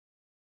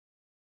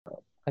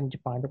kan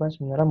Jepang itu kan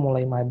sebenarnya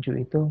mulai maju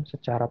itu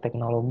secara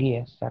teknologi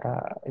ya,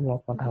 secara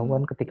ilmu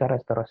pengetahuan ketika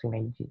restorasi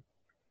Meiji.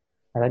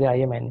 Nah, tadi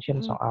Ayah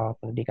mention soal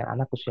pendidikan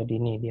anak usia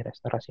dini di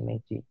restorasi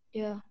Meiji.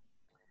 Iya.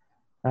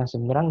 Nah,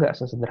 sebenarnya nggak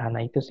sesederhana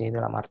itu sih,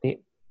 dalam arti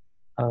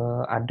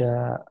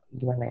ada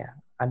gimana ya?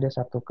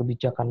 Ada satu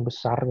kebijakan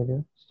besar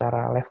gitu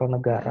secara level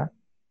negara,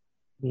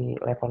 di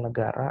level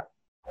negara.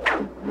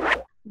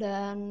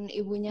 Dan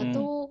ibunya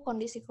tuh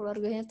kondisi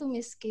keluarganya tuh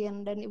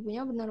miskin, dan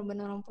ibunya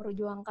benar-benar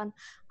memperjuangkan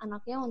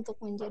anaknya untuk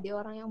menjadi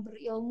orang yang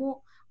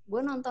berilmu.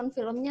 Gue nonton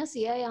filmnya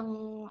sih ya,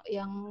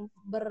 yang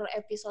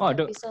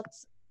berepisode-episode.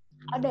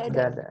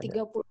 Ada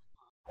 30.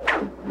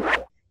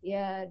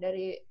 Ya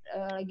dari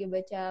lagi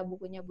baca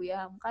bukunya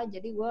Buya Hamka,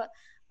 jadi gue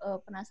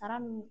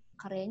penasaran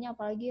karyanya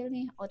apalagi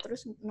nih. Oh,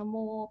 terus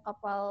nemu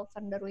kapal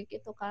Van der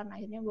Wijk itu kan,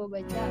 akhirnya gue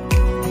baca.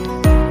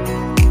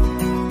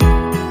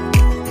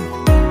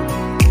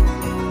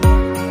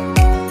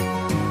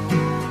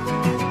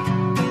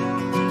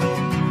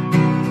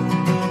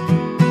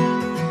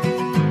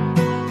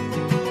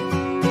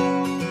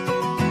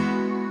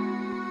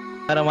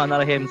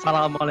 Bismillahirrahmanirrahim.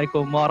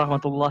 Assalamualaikum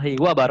warahmatullahi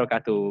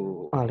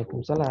wabarakatuh.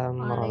 Waalaikumsalam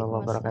warahmatullahi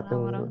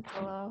wabarakatuh.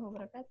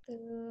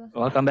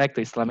 Welcome back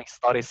to Islamic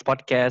Stories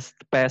Podcast,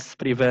 Past,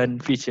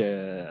 Prevent,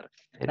 Future.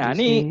 Nah,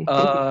 ini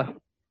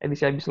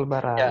edisi habis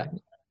lebaran.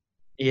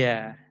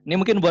 Iya. Ini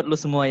mungkin buat lu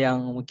semua yang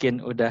mungkin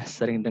udah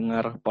sering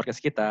dengar podcast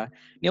kita,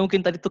 ini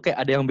mungkin tadi tuh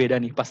kayak ada yang beda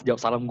nih pas jawab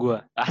salam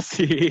gua.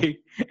 Asik.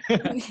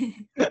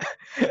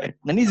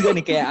 Nah, ini juga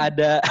nih kayak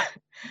ada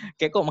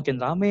kayak kok makin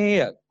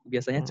rame ya.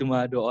 Biasanya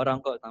cuma 2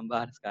 orang kok,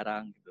 tambahan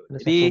sekarang gitu.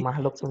 Ada jadi satu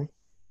makhluk nih.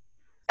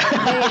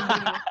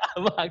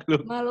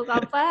 Makhluk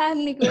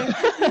apaan nih gue?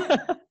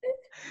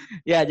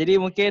 Ya, jadi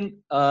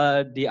mungkin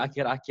di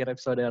akhir-akhir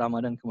episode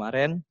Ramadan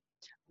kemarin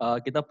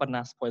kita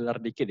pernah spoiler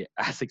dikit ya.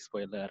 Asik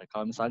spoiler.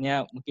 Kalau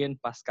misalnya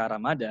mungkin pasca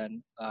Ramadan,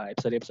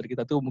 episode-episode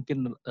kita tuh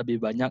mungkin lebih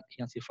banyak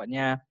yang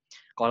sifatnya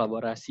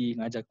kolaborasi,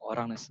 ngajak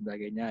orang dan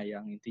sebagainya,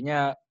 yang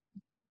intinya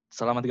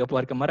selama 30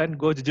 hari kemarin,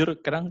 gue jujur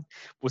kadang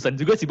bosan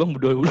juga sih Bang,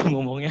 berdua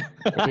ngomongnya.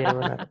 Iya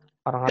benar.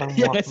 Orang-orang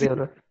muak dia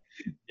udah.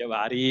 Tiap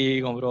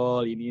hari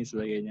ngobrol ini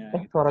sebagainya.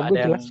 Suara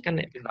gue jelas kan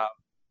ya?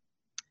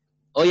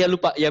 Oh iya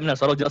lupa, ya benar,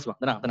 suara jelas Bang.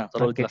 Tenang,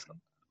 suara jelas kok.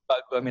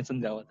 Pak gue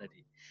mention di awal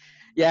tadi.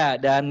 Ya,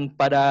 dan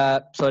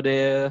pada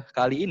episode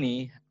kali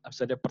ini,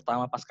 episode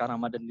pertama pasca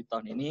Ramadan di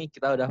tahun ini,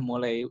 kita udah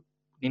mulai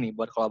ini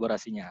buat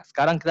kolaborasinya.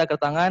 Sekarang kita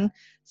kedatangan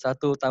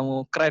satu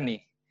tamu keren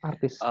nih.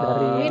 Artis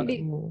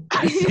dari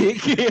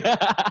Asik.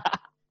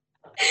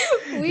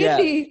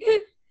 Widih.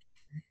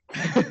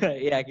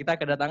 Ya, kita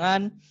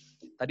kedatangan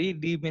tadi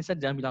di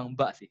message jangan bilang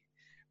Mbak sih.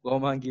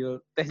 Gua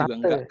manggil Teh juga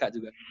enggak, Kak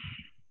juga.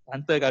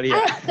 Tante kali ya.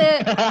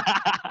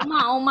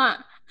 Oma.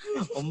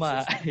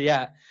 Oma,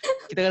 ya.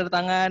 Kita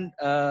kedatangan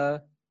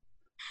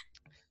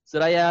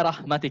Tsuraya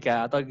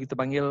Rahmatika atau gitu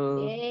panggil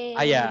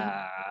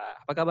Ayah.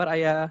 Apa kabar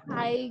Ayah?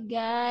 Hai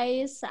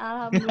guys,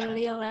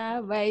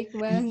 alhamdulillah baik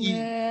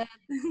banget.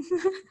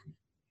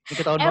 Ini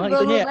ketahuan banget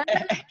itunya ya.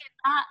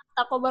 Kita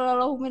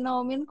taqabbalallahu minna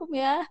wa minkum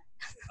ya.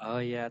 Oh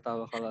iya,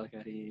 tawakkalul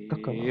karim.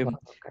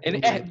 Ini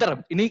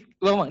bentar,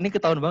 ini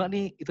ketahuan banget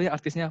nih itu ya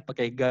artisnya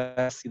pakai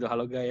gas gitu,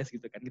 halo guys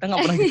gitu kan. Kita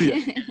nggak pernah gitu ya.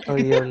 Oh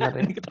iya benar.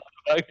 Ini ketahuan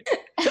banget.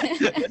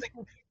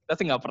 Kita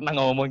sih nggak pernah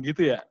ngomong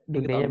gitu ya.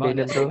 Bedanya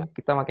beda tuh.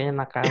 Kita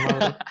makanya nakal.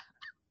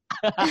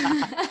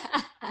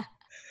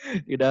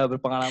 Udah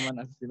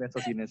berpengalaman asli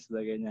medsos ini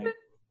sebagainya.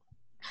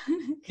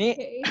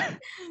 Ini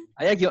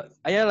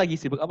Ayah lagi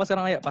sibuk apa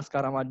sekarang Ayah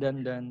pasca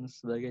Ramadan dan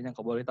sebagainya?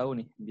 Kau boleh tahu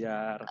nih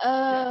biar.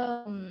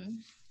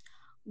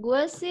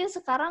 Gue sih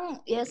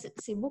sekarang ya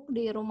sibuk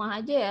di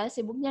rumah aja ya,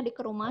 sibuknya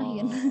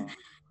dikerumahin.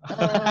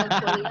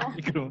 Kuliah.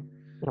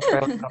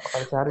 Ngepel berapa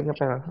kali sehari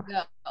ngepel?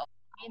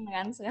 Online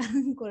kan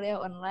sekarang kuliah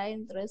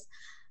online, terus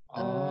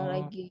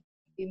lagi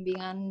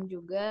bimbingan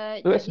juga.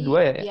 Lu S2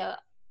 ya? Ya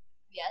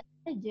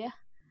biasa aja.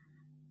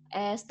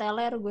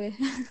 Teler gue.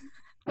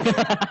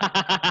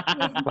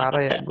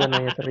 Parah ya, gue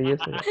nanya serius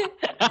ya.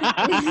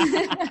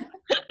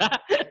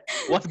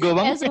 Was gue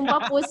Bang.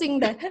 Sumpah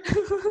pusing dah.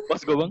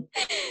 Was gue Bang.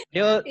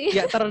 Ya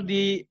ntar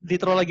di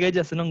troll lagi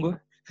aja, seneng gue.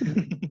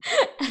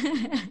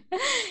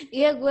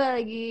 Iya, gue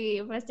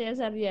lagi pasca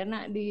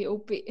sarjana di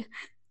UPI.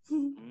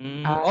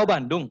 Oh,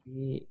 Bandung?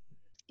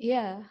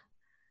 Iya.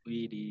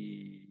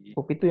 Widih.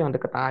 UPI tuh yang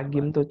deket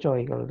Agim tuh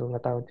coy, kalau lu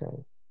nggak tahu coy.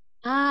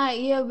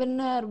 Iya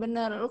benar.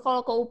 Lu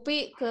kalau ke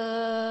UPI ke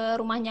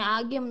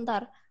rumahnya Agim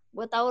ntar.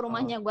 Gue tahu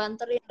rumahnya, gue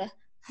anterin dah.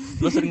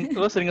 Lu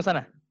sering ke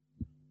sana?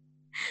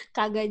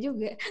 Kagak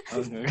juga.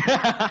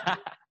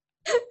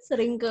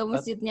 Sering ke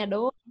masjidnya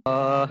doang.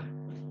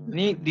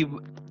 Ini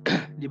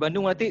di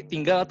Bandung berarti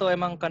tinggal atau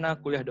emang karena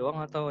kuliah doang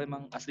atau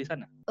emang asli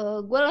sana?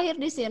 Gue lahir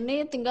di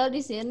sini, tinggal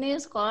di sini,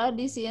 sekolah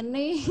di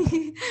sini.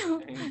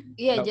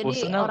 Iya,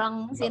 jadi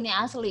orang sini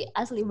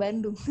asli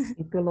Bandung.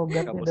 Itu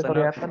logatnya udah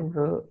kelihatan,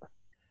 Bro.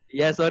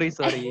 Iya, sorry.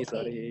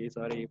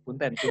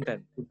 Punten.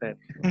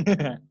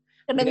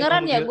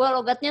 Kedengeran ya, gue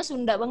logatnya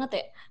Sunda banget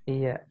ya?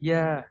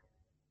 Iya.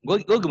 Gue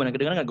gimana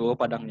kedengeran nggak? Gue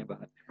Padangnya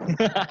banget.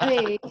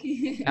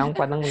 Yang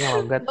Padang punya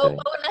logat. Bau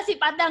nasi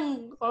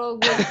Padang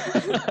kalau gue.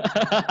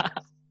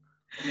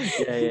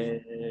 Ya.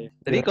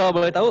 Jadi kalau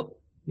boleh tahu,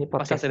 Ini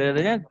pasca podcast,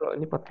 sarjana bro,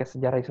 ini podcast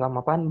sejarah Islam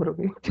apaan, bro?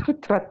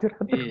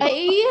 Curhat-curhat.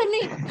 Iya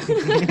nih.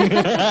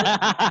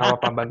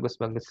 Apa bagus.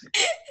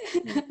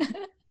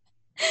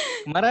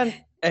 Kemarin,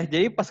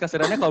 jadi pasca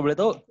sarjana kalau boleh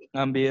tahu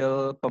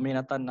ngambil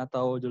peminatan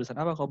atau jurusan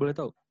apa kalau boleh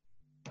tahu?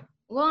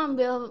 Gue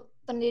ngambil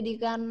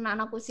pendidikan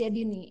anak usia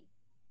dini.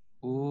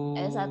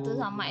 S1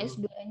 sama Oh.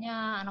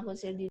 S2-nya anak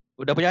usia dini.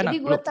 Udah punya anak?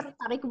 Jadi gue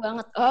tertarik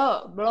banget.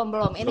 Oh,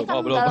 belum. Ini kan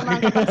Belum. dalam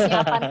rangka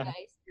persiapan,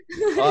 guys.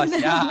 Oh,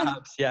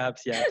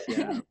 siap.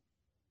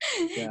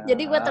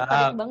 Jadi gue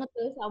tertarik banget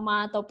tuh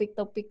sama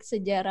topik-topik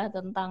sejarah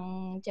tentang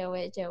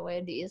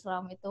cewek-cewek di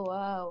Islam itu.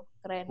 Wow,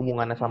 keren.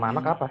 Hubungannya gitu. sama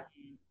anak apa?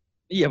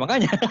 Iya,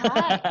 makanya.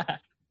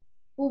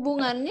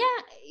 Hubungannya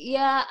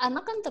ya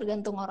anak kan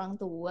tergantung orang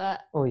tua.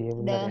 Oh iya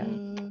benar ya. Dan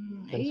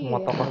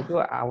semua tokoh itu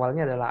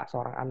awalnya adalah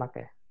seorang anak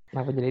ya.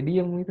 Kenapa jadi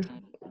diem gitu?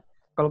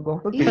 Kalau gue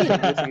tuh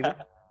gitu.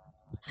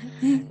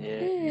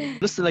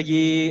 Terus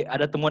lagi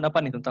ada temuan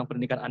apa nih tentang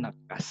pendidikan anak?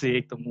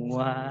 Asik,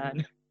 temuan.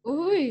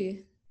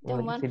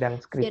 Cuman sidang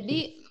skripsi. jadi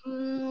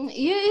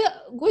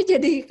iya gue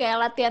jadi kayak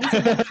latihan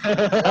sidang.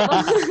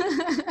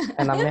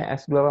 Namanya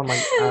S2 apa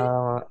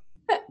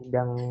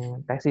sidang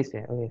tesis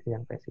ya? Oh iya,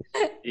 sidang tesis.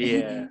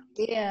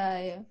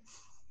 Iya.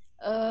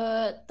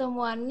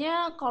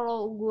 Temuannya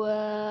kalau gue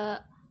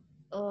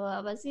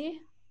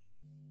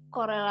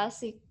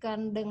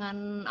korelasikan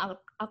dengan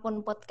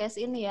akun podcast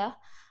ini ya,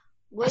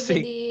 gue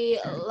jadi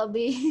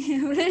lebih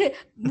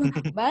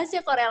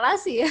bahasnya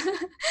korelasi ya.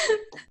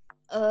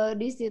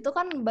 Di situ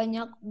kan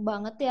banyak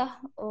banget ya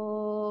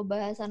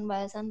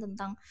bahasan-bahasan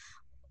tentang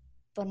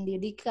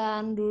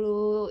pendidikan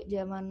dulu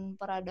zaman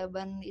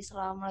peradaban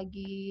Islam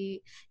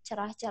lagi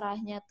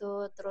cerah-cerahnya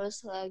tuh,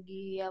 terus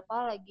lagi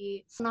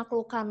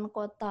penaklukan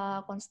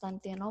kota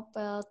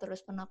Konstantinopel, terus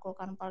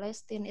penaklukan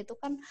Palestina, itu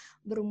kan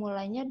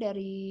bermulainya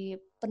dari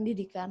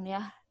pendidikan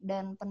ya,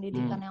 dan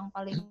pendidikan yang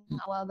paling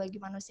awal bagi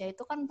manusia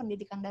itu kan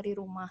pendidikan dari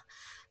rumah.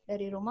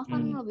 Dari rumah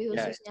kan lebih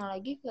khususnya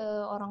lagi ke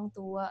orang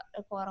tua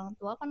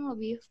kan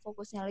lebih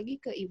fokusnya lagi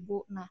ke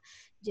ibu. Nah,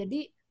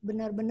 jadi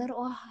benar-benar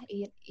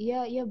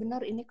iya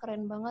benar, ini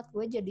keren banget.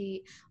 Gue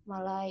jadi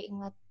malah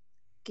ingat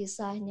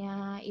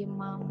kisahnya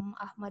Imam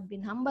Ahmad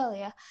bin Hambal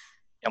ya.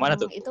 Yang mana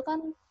tuh? Itu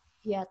kan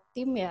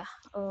yatim ya,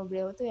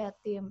 beliau tuh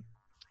yatim.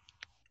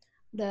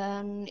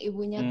 Dan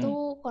ibunya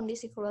tuh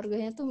kondisi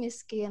keluarganya tuh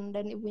miskin,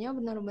 dan ibunya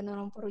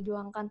benar-benar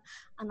memperjuangkan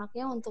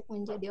anaknya untuk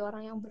menjadi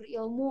orang yang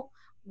berilmu.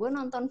 Gue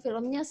nonton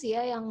filmnya sih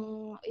ya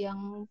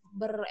yang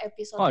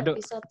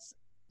berepisode-episode.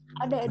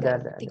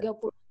 Ada 30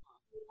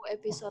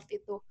 episode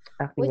itu.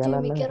 Gue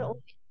jadi mikir,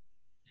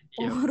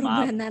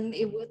 pengorbanan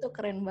ibu tuh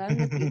keren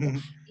banget gitu.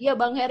 Iya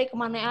Bang Heri,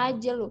 kemana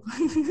aja lu?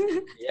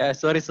 Ya,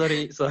 sorry.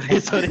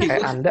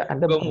 Anda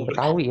bukan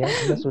Betawi ya,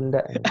 Anda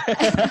Sunda.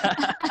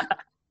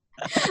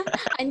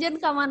 Anjen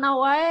kamana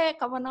wae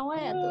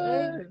atuh.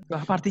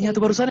 Apa artinya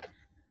tuh barusan?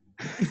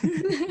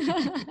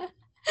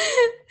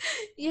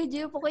 Iya,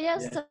 jadi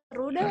pokoknya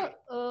seru dah.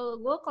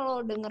 Gue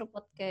kalau denger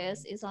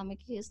podcast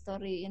Islamic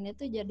History ini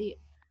tuh jadi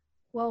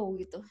wow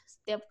gitu.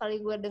 Setiap kali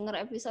gue denger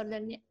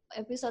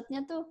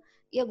episodenya tuh,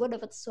 ya gue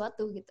dapet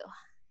sesuatu gitu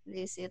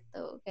di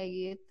situ, kayak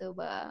gitu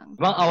Bang.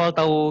 Bang, awal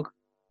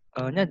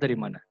tahu-nya dari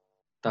mana?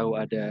 Tahu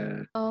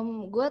ada?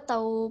 Gue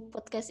tahu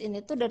podcast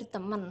ini tuh dari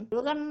temen.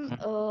 Dulu kan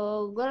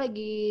gue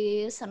lagi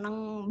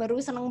baru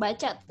seneng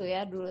baca tuh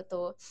ya dulu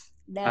tuh.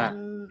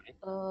 Dan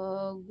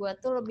gue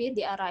tuh lebih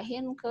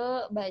diarahin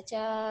ke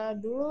baca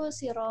dulu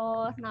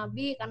sirah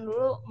Nabi, kan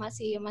dulu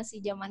masih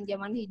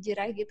zaman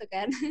hijrah gitu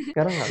kan.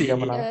 Sekarang nggak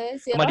zaman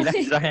Madinah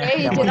hijrahnya.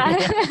 Hijrah.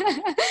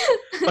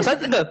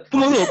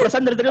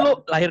 Perasaan dari tadi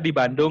lo lahir di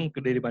Bandung,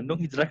 gede di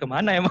Bandung, hijrah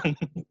kemana emang?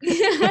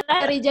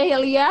 Dari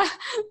jahiliyah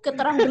ke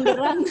terang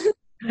benderang.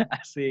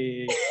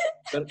 Asik.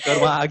 Ke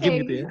rumah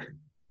Agim gitu ya.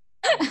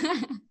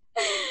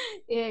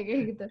 Iya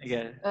kayak gitu.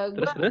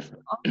 Terus?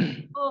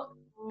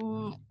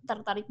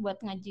 Tertarik buat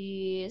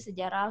ngaji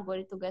sejarah,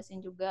 gue ditugasin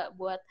juga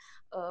buat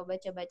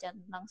baca-baca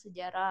tentang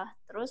sejarah.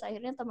 Terus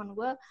akhirnya teman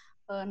gue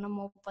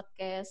nemu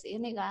podcast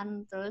ini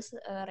kan, terus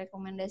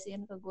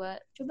rekomendasiin ke gue,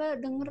 coba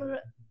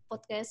denger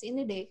podcast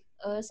ini deh,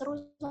 seru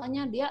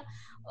soalnya dia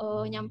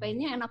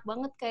nyampeinnya enak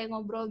banget, kayak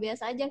ngobrol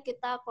biasa aja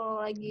kita kalau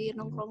lagi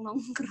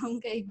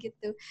nongkrong kayak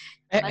gitu.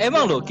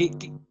 Emang loh,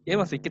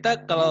 emang sih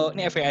kita kalau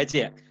ini FA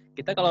aja ya,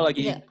 kita kalau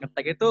lagi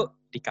ngetek itu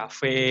di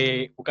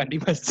kafe, bukan di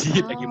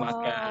masjid lagi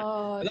makan.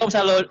 Kalau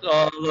misalnya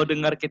lo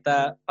dengar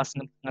kita pas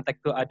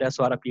ngetek tuh ada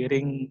suara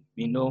piring,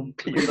 minum,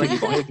 itu lagi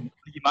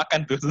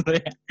makan tuh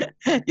sebenarnya.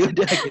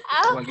 Yaudah gitu,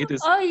 cuma gitu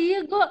sih. Oh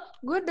iya,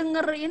 gue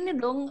denger ini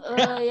dong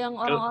yang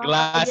orang-orang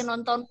lagi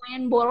nonton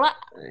main bola.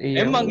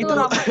 Emang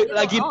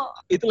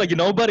itu lagi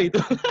nobar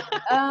itu.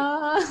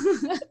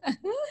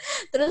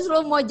 Terus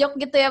lo mojok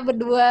gitu ya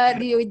berdua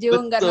di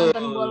ujung nggak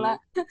nonton bola.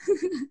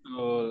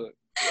 Betul.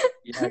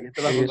 Ya gitu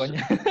lah pokoknya.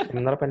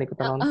 Bener pengen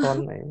ikutan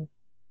nonton.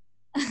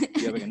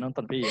 Iya pengen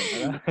nonton, tapi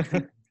ya.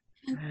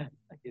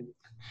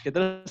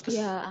 Terus.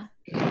 Ya.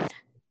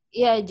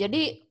 Ya,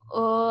 jadi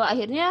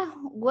akhirnya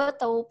gue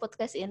tahu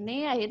podcast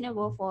ini, akhirnya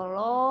gue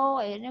follow,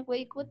 akhirnya gue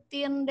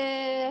ikutin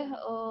deh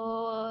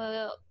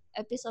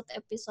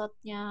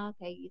episode-episodenya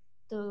kayak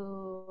gitu.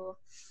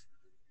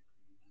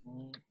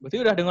 Berarti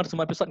udah dengar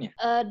semua episodenya?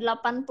 80%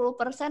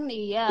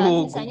 iya,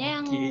 sisanya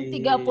yang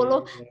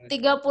Gokil.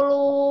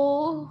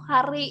 30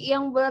 hari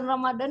yang bulan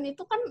Ramadan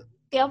itu kan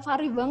tiap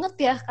hari banget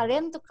ya.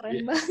 Kalian tuh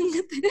keren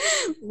banget.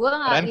 Gue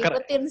nggak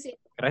ngikutin sih.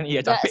 Keren, iya,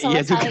 Nggak capek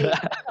iya selesai. juga.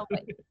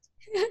 Sampai.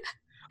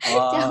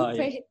 Oh,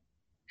 Capek. iya.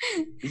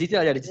 Dicicil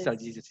aja,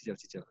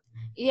 dicicil.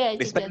 Iya,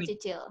 Respect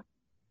cicil.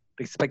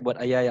 Respect buat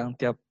Ayah yang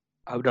tiap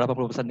udah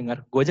 80%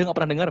 dengar. Gue aja gak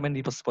pernah dengar main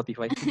di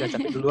Spotify. Udah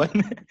capek duluan.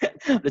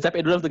 Udah capek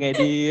duluan tuh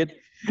ngedit.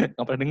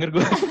 Gak pernah denger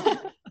gue.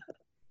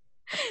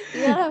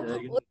 Iya,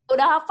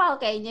 udah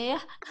hafal kayaknya ya.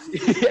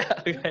 Iya.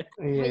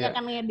 Banyak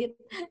kan ngedit.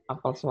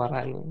 Hafal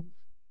suaranya.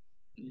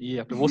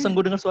 Iya, bosan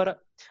gue dengar suara.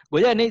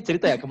 Gue aja nih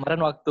cerita ya,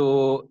 kemarin waktu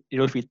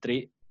Idul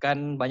Fitri,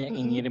 kan banyak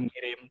yang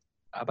ngirim-ngirim,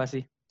 apa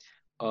sih,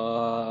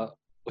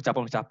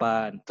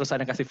 ucapan-ucapan. Terus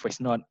ada yang kasih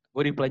voice note.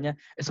 Gue reply-nya,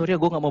 sorry ya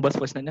gue gak mau bahas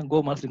voice note-nya, gue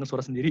malas dengar suara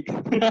sendiri.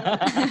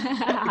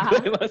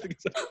 Gue malas dengar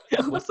suara.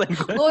 Bosan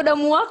gue. Gue udah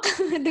muak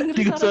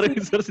dengar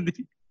suara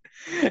sendiri.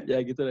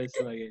 Ya gitu lah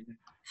sebagainya.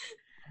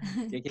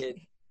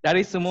 Oke.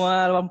 Dari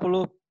semua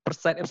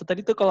 80% episode tadi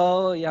tuh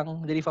kalau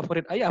yang jadi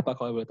favorit Ayah apa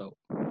kalau boleh tahu?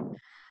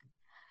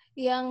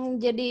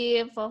 Yang jadi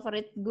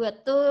favorit gue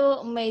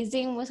tuh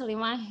Amazing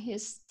Muslimah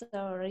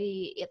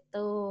History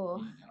itu,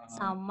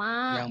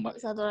 sama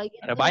satu lagi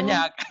ada tuh,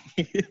 banyak.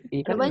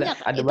 Ada banyak.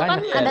 Ada itu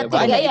banyak. Kan ada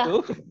 3 ya. Itu.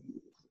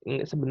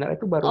 Sebenarnya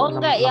itu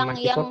baru 6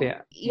 episode ya.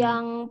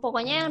 Yang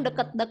pokoknya yang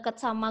deket-deket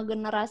sama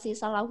generasi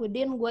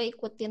Salahuddin, gue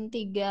ikutin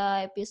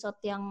 3 episode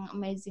yang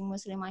Amazing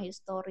Muslimah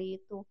History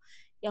itu.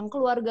 Yang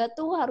keluarga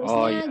tuh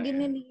harusnya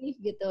gini nih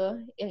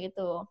gitu, yang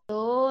itu.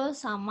 Tuh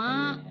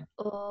sama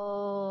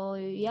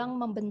yang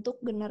membentuk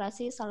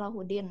generasi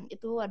Salahuddin.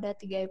 Itu ada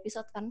 3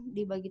 episode kan,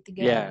 dibagi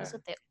 3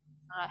 episode ya.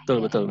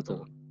 Betul.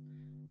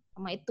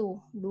 Sama itu,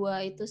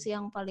 2 itu sih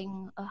yang paling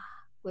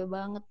gue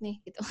banget nih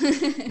gitu.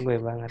 Gue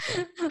banget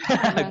ya.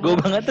 Gue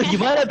banget tuh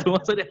gimana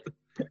tuh maksudnya?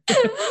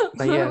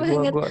 Nah iya,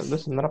 gue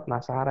sebenarnya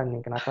penasaran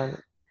nih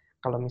kenapa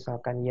kalau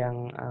misalkan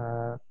yang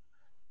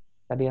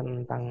tadi yang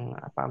tentang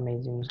apa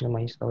Amazing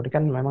Muslimah History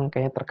kan memang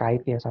kayaknya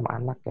terkait ya sama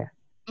anak ya.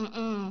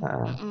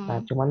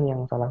 Nah cuman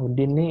yang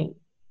Salahuddin nih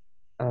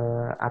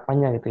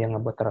apanya gitu yang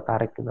ngebuat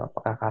tertarik gitu?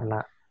 Apakah karena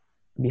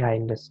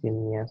behind the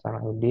scene-nya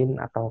Salahuddin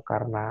atau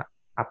karena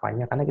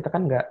apanya? Karena kita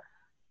kan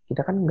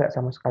nggak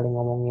sama sekali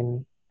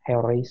ngomongin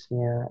heroisme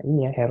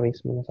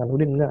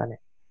Salahuddin enggak kan ya?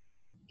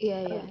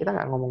 Iya. Kita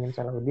nggak ngomongin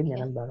Salahuddin ya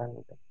kan bahkan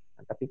gitu.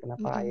 Nah, tapi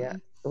kenapa Ayah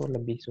tuh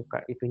lebih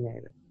suka itunya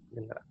itu?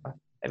 Bener apa?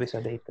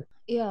 Episode itu.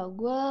 Iya,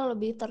 gue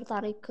lebih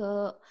tertarik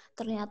ke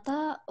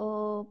ternyata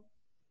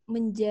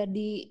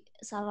menjadi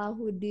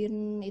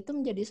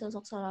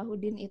sosok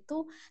Salahuddin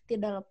itu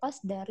tidak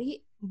lepas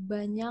dari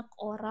banyak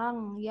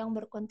orang yang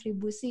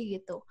berkontribusi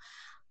gitu.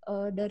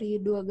 Dari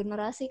 2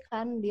 generasi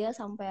kan, dia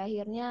sampai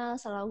akhirnya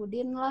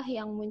Salahuddin lah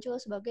yang muncul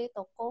sebagai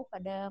tokoh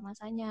pada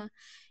masanya.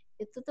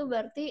 Itu tuh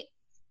berarti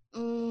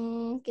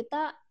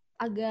kita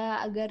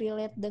agak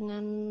relate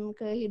dengan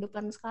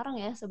kehidupan sekarang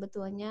ya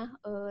sebetulnya,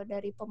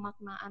 dari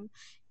pemaknaan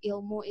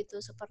ilmu itu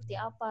seperti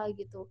apa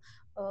gitu.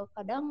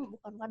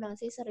 Bukan kadang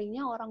sih,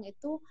 seringnya orang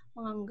itu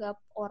menganggap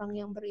orang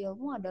yang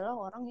berilmu adalah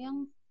orang yang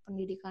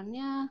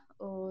pendidikannya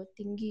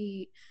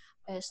tinggi,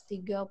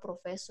 S3,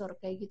 profesor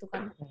kayak gitu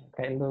kan.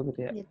 Kayak lo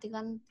gitu ya. Jadi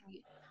kan tinggi.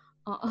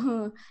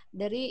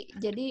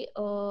 Jadi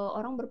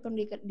orang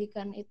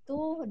berpendidikan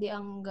itu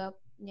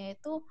dianggapnya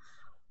itu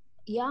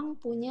yang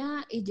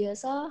punya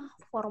ijazah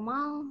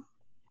formal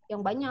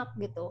yang banyak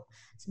gitu.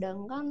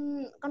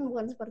 Sedangkan kan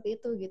bukan seperti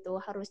itu gitu.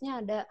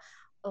 Harusnya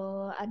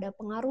ada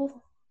pengaruh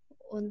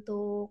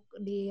untuk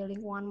di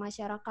lingkungan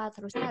masyarakat,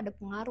 harusnya ada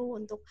pengaruh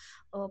untuk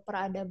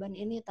peradaban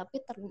ini,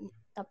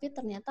 tapi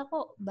ternyata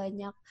kok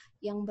banyak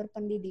yang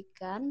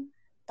berpendidikan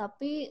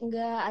tapi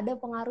nggak ada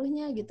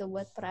pengaruhnya gitu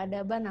buat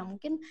peradaban. Nah,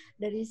 mungkin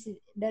dari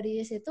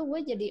situ gue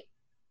jadi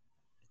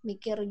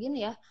mikir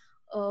gini ya,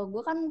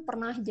 gue kan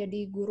pernah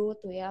jadi guru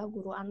tuh ya,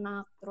 guru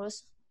anak,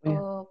 terus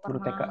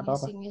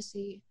pernah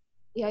ngisi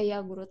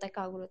guru TK.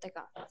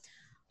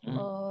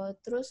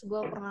 Terus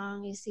gue pernah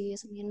ngisi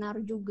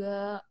seminar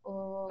juga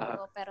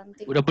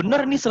parenting. Udah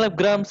bener nih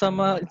selebgram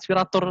sama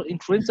inspirator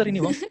influencer ini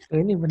bang.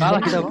 Ini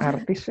bener kita bang.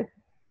 Artis ya.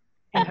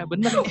 Ya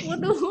bener.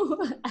 Waduh,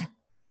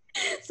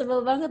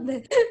 sebel banget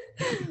deh.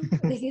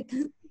 Udah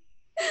gitu.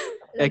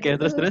 Oke,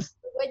 terus.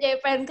 Gue jadi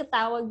pengen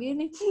ketawa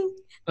gini.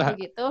 Kayak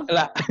gitu.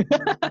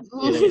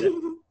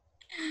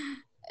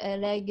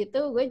 Udah gitu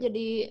gue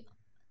jadi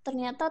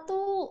ternyata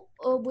tuh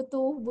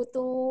butuh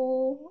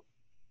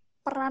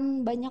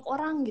peran banyak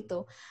orang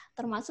gitu,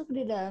 termasuk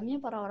di dalamnya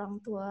para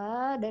orang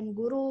tua dan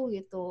guru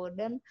gitu.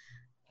 Dan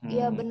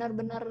ya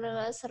benar-benar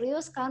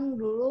serius kan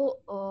dulu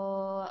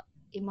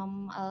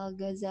Imam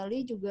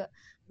Al-Ghazali juga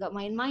gak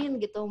main-main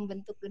gitu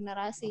membentuk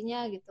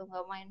generasinya gitu,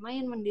 gak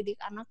main-main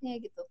mendidik anaknya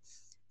gitu.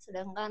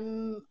 Sedangkan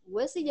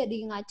gue sih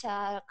jadi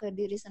ngaca ke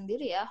diri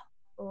sendiri ya,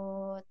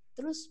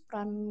 terus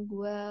peran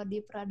gue di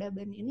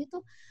peradaban ini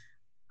tuh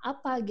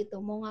apa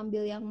gitu, mau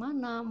ngambil yang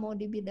mana, mau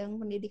di bidang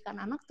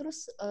pendidikan anak,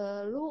 terus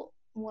lu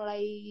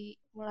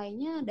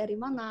mulainya dari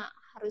mana,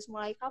 harus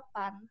mulai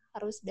kapan,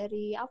 harus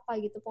dari apa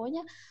gitu,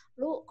 pokoknya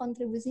lu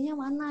kontribusinya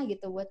mana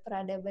gitu buat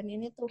peradaban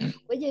ini tuh.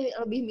 Gue jadi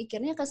lebih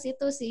mikirnya ke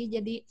situ sih,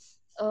 jadi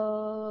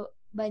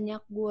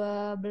banyak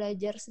gue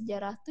belajar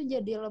sejarah tuh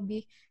jadi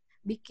lebih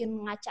bikin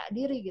ngaca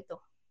diri gitu.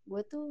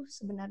 Gue tuh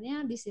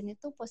sebenarnya di sini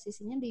tuh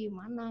posisinya di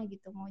mana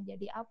gitu, mau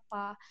jadi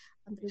apa,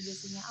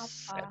 kontribusinya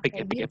apa, Epic,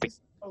 kayak epic, gitu epic.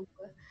 sih kalau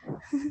gue.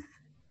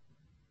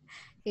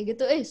 Kayak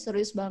gitu,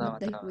 serius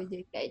banget deh gue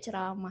jadi kayak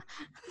ceramah.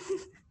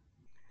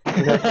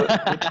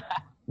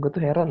 Gue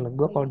tuh heran loh,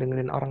 gue kalau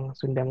dengerin orang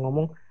Sunda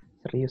ngomong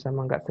serius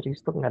sama nggak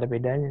serius tuh nggak ada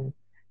bedanya.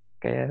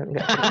 Kayak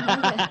nggak.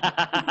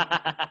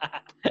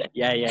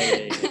 Ya.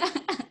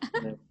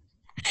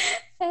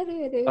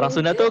 Aduh. Orang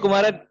Sunda tuh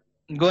kemarin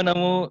gue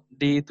nemu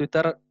di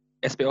Twitter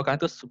SPOK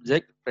itu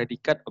subjek,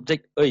 predikat,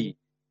 objek, euy.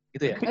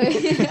 Gitu ya?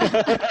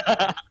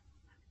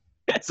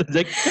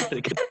 Subjek,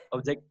 predikat,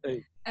 objek,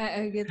 euy.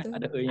 Gitu.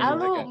 Ada euy-nya di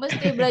Lu belakang.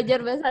 mesti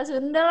belajar bahasa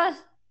Sunda lah.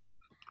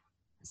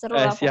 Seru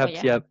lah pokoknya.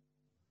 Siap.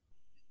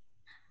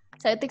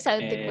 Saeutik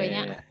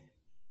kuenya.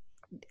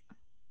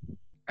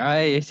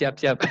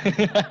 Siap.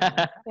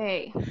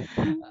 Oke.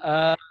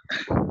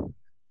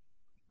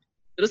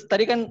 Terus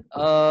tadi kan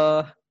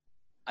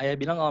Ayah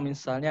bilang kalau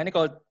misalnya, ini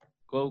kalau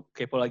gue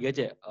kepo lagi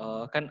aja,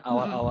 kan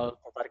awal-awal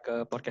tertarik ke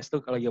podcast tuh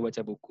kalau lagi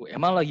baca buku.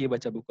 Emang lagi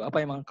baca buku apa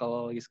emang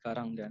kalau lagi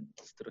sekarang dan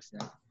seterusnya?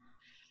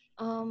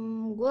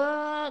 Gue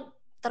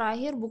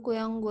terakhir buku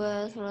yang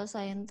gue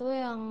selesain tuh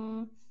yang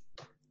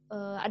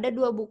ada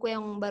 2 buku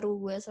yang baru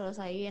gue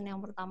selesain. Yang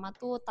pertama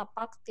tuh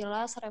Tapak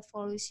Tilas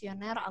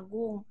Revolusioner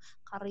Agung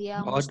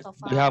karya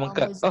Mustafa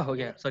Al-Muzakir. Oh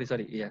oke,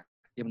 sorry, iya.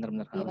 Iya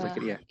benar-benar.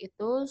 Ya,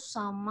 itu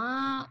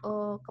sama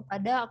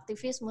kepada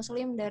aktivis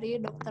Muslim dari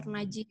Dr.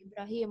 Naji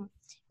Ibrahim.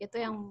 Itu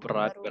yang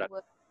baru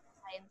gue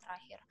selesain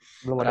terakhir.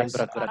 Berat.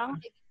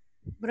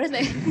 Berat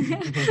ya?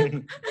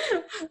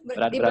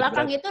 Di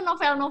belakang itu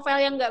novel-novel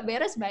yang nggak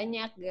beres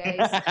banyak,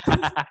 guys.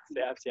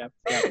 Siap.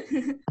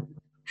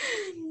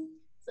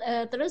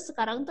 Terus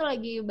sekarang tuh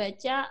lagi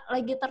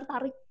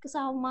tertarik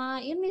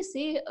sama ini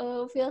sih,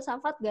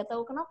 filsafat, gak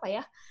tahu kenapa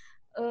ya.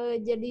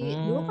 Jadi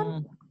dulu kan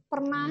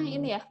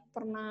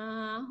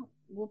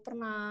gue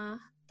pernah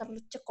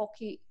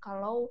tercekoki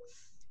kalau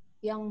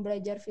yang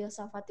belajar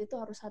filsafat itu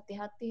harus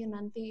hati-hati,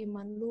 nanti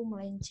iman lu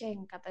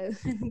melenceng, kata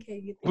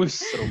kayak gitu.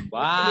 Seru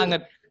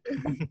banget.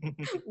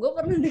 Gue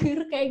pernah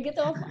denger kayak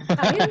gitu.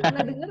 Kalian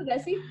pernah denger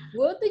gak sih?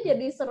 Gue tuh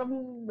jadi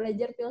serem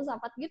belajar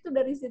filsafat gitu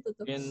dari situ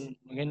tuh.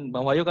 Mungkin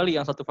Bang Wayu kali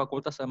yang satu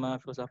fakultas sama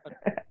filsafat.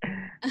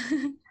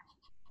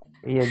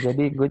 Iya,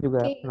 jadi gue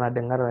juga pernah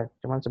dengar,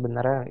 cuman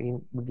sebenarnya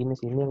begini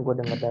sih, ini yang gue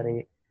dengar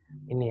dari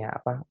ini ya,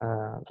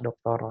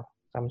 Dr.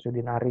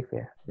 Samsudin Arif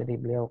ya. Jadi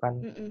beliau kan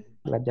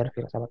belajar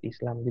filsafat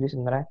Islam. Jadi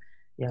sebenarnya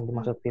yang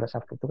dimaksud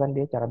filsafat itu kan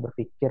dia cara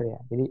berpikir ya.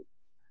 Jadi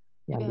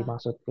yang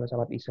dimaksud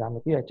filsafat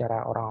Islam itu ya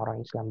cara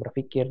orang-orang Islam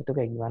berpikir itu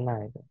kayak gimana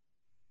gitu.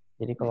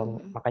 Jadi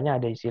kalau makanya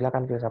ada istilah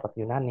kan filsafat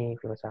Yunani,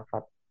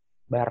 filsafat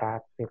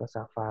Barat,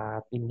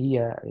 filsafat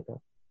India gitu.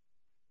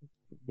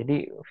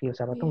 Jadi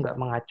filsafat itu nggak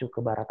mengacu ke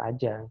Barat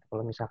aja.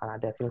 Kalau misalkan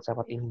ada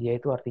filsafat India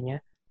itu artinya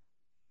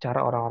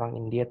cara orang-orang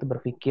India itu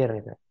berpikir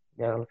gitu.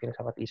 Ya kalau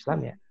filsafat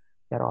Islam ya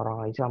cara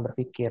orang Islam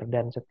berpikir,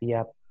 dan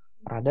setiap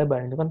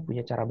peradaban itu kan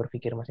punya cara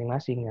berpikir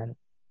masing-masing kan.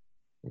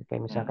 Jadi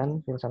kayak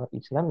misalkan filsafat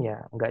Islam ya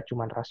nggak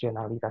cuma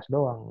rasionalitas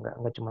doang,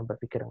 nggak cuma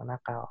berpikir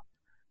dengan akal,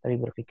 tapi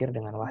berpikir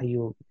dengan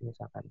wahyu, gitu,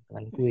 misalkan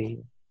dengan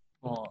gue.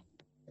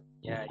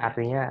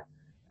 Artinya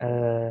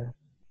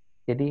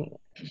jadi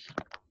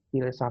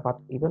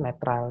filsafat itu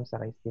netral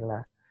secara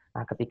istilah.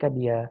 Nah, ketika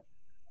dia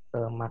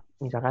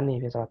misalkan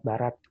nih filsafat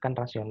Barat kan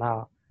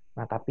rasional.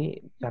 Nah, tapi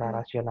cara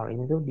rasional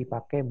ini tuh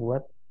dipakai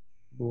buat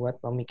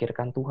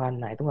memikirkan Tuhan.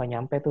 Nah, itu nggak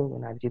nyampe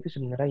tuh. Nah, di situ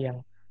sebenarnya yang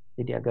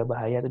jadi agak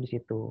bahaya tuh di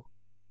situ.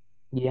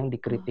 Jadi yang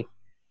dikritik.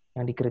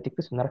 Yang dikritik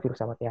itu sebenarnya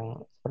filsafat yang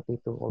seperti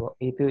itu. Kalau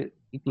itu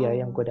ya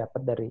yang gue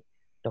dapat dari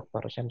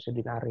Dr.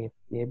 Syamsuddin Arif.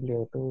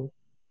 Beliau tuh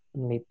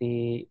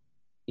peneliti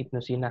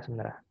Ibnu Sina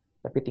sebenarnya.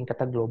 Tapi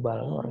tingkatnya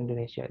global orang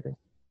Indonesia itu.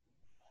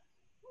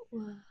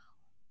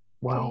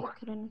 Wow.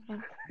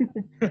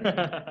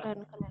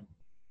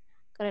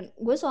 Keren.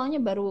 Gue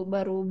soalnya baru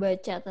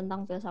baca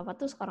tentang filsafat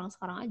tuh sekarang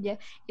aja.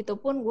 Itu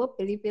pun gue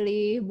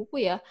pilih-pilih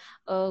buku ya.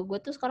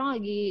 Gue tuh sekarang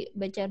lagi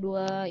baca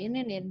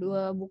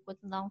 2 buku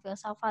tentang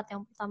filsafat.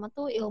 Yang pertama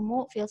tuh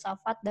Ilmu,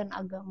 Filsafat, dan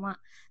Agama.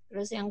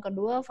 Terus yang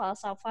kedua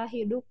Falsafah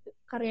Hidup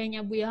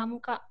karyanya Buya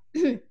Hamka.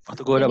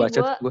 Waktu gue udah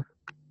baca gue.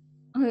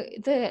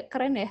 Itu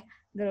keren ya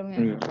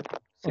dalamnya.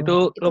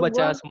 Itu lo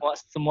baca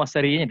semua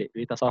serinya deh,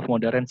 dari tasawuf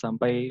modern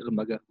sampai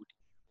lembaga budi.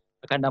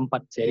 Kan ada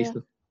 4 series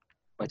tuh.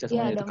 Baca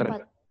semuanya itu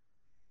keren.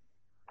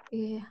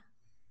 Iya.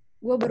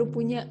 Gue baru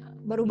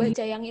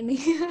baca yang ini.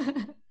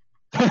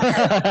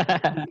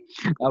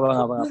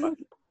 Apa.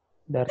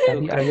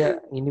 Dari tadi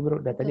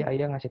tadi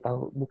Ayah ngasih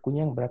tahu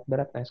bukunya yang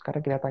berat-berat. Nah,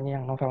 sekarang kita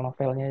tanya yang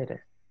novel-novelnya aja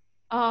deh.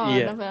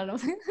 Novel.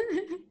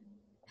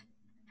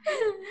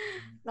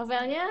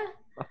 Novelnya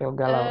Novel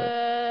galau ya?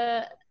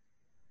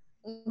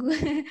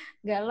 Gue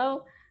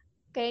galau.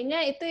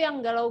 Kayaknya itu yang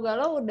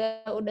galau-galau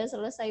udah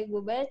selesai gue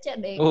baca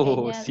deh.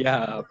 Oh, Kayaknya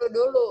siap.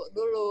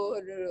 dulu.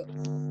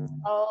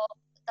 Kalau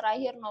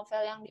terakhir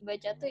novel yang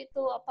dibaca tuh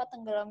itu apa,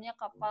 Tenggelamnya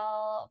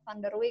Kapal Van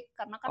der Wijk,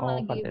 karena kan Oh,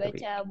 lagi Van der Wijk.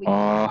 baca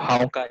Oh,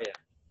 Hauka ya.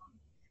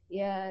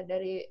 ya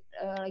dari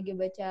lagi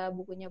baca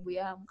bukunya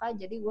Buya Hamka,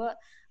 jadi gue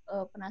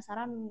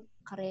penasaran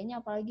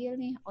karyanya apalagi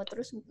nih. Oh,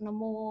 terus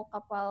nemu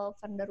Kapal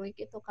Van der Wijk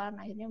itu kan,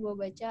 akhirnya gue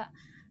baca.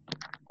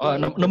 Oh,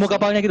 Ya, itu nemu sih.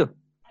 kapalnya gitu?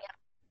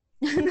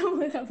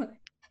 Nemu kapal.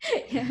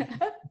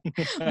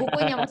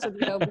 Bukunya maksud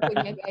gue,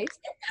 bukunya guys.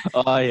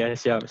 Oh iya,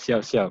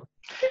 siap.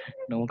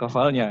 Nemu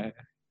kapalnya.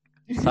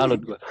 Salut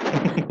gue.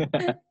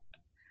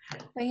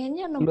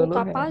 Pengennya nemu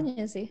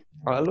kapalnya sih.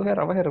 Kalau lu Her,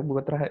 apa Her?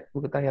 Buku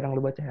terakhir yang lu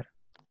baca Her?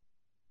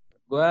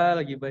 Gue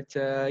lagi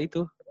baca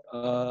itu,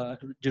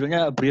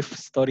 judulnya A Brief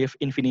Story of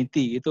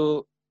Infinity.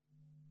 Itu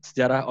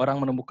sejarah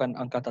orang menemukan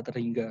angka tak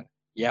terhingga.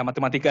 Ya,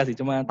 matematika sih,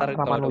 cuma ntar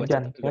kalau udah baca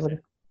Ramanujan. Siapa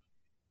dia?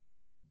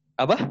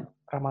 Apa?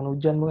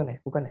 Ramanujan bukan ya?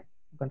 Bukan ya?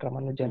 Bukan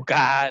Ramanujan.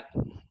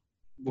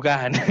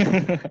 Bukan.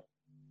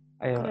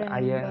 Ayo, Keren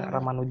Ayah banget.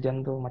 Ramanujan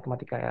tuh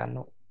matematika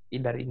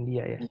dari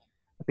India ya.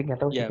 Tapi nggak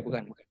tahu sih. Ya,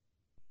 bukan.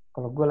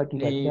 Kalau gue lagi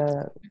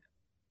baca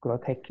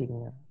growth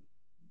hacking.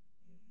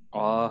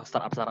 Oh,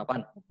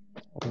 startup-startupan.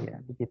 Oh iya,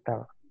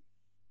 digital.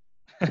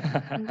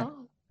 Entah.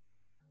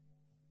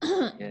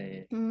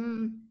 Ya.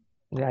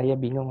 Nggak, Ayah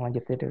bingung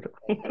lanjutnya dulu.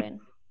 Keren.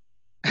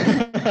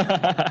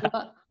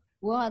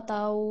 Gue nggak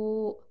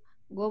tahu.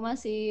 Gue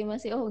masih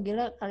oh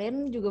gila,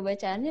 kalian juga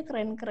bacaannya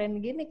keren-keren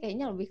gini,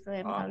 kayaknya lebih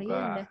keren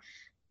kalian dah.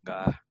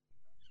 Enggak.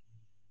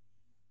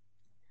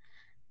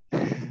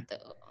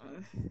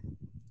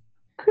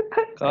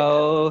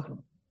 Kalau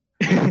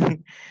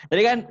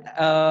tadi kan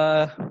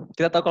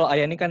kita tahu kalau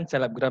Ayah ini kan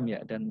selebgram ya,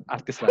 dan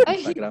artis lah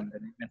di Instagram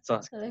dan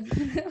medsos.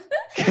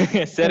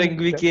 sering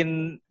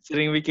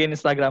bikin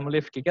Instagram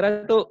live.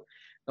 Kira-kira tuh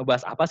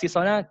ngebahas apa sih?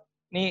 Soalnya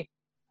nih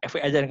FW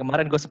aja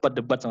kemarin gue sempat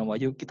debat sama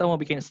Wahyu, kita mau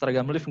bikin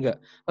Instagram live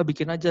nggak? Oh,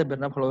 bikin aja biar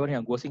nambah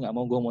followernya. Gue sih nggak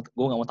mau, gue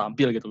nggak mau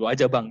tampil gitu, lu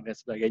aja bang dan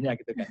sebagainya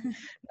gitu kan.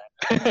 Nah,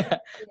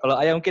 kalau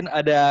Ayah mungkin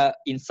ada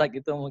insight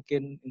gitu,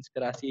 mungkin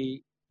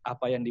inspirasi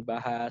apa yang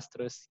dibahas,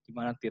 terus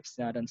gimana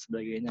tipsnya dan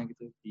sebagainya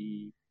gitu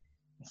di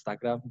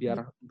Instagram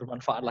biar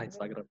bermanfaat lah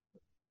Instagram.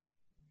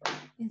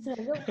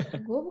 Instagram,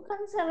 gue bukan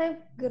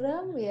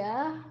selebgram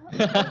ya.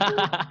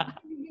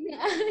 Gini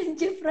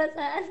aja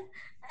perasaan.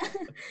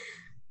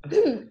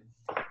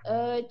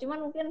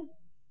 Cuman mungkin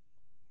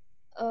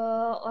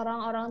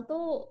orang-orang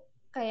tuh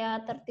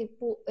kayak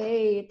tertipu.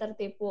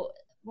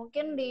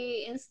 Mungkin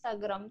di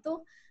Instagram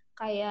tuh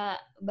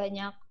kayak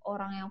banyak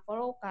orang yang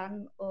follow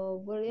kan.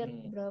 Gue lihat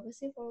berapa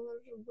sih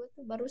follower gue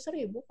tuh, baru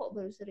 1,000 kok,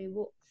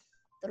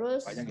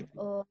 Terus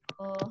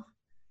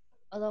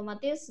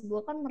otomatis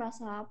gue kan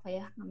merasa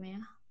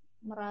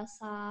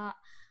merasa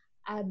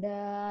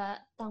ada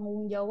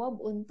tanggung jawab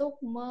untuk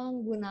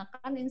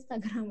menggunakan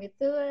Instagram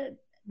itu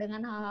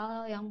dengan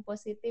hal-hal yang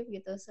positif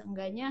gitu.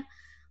 Seenggaknya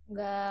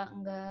nggak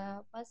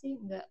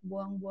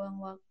buang-buang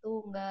waktu,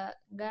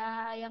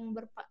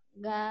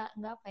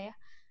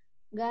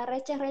 nggak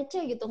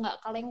receh-receh gitu, nggak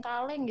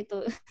kaleng-kaleng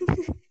gitu.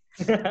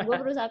 Gue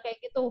berusaha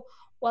kayak gitu,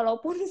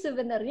 walaupun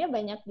sebenarnya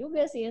banyak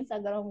juga sih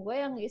Instagram gue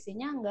yang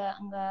isinya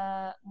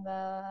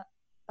nggak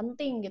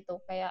penting gitu,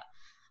 kayak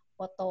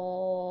foto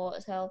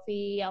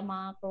selfie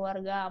sama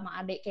keluarga, sama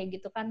adik kayak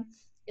gitu kan,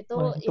 itu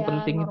ya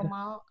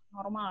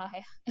normal lah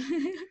ya.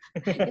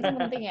 Itu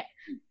penting ya.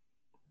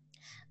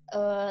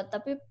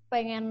 Tapi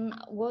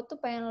gue tuh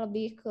pengen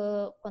lebih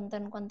ke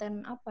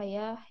konten-konten apa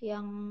ya,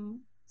 yang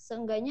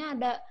seenggaknya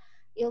ada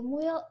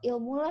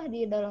ilmu lah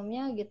di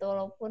dalamnya gitu,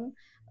 walaupun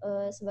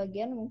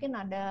sebagian mungkin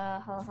ada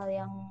hal-hal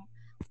yang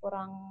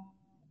kurang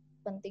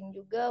penting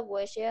juga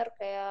gue share,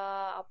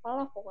 kayak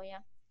apalah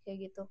pokoknya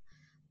kayak gitu.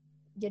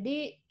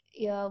 Jadi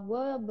ya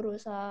gue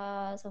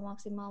berusaha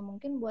semaksimal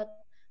mungkin buat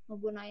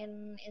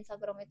ngegunain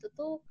Instagram itu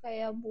tuh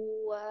kayak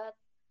buat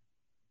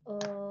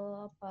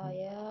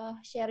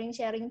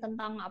sharing-sharing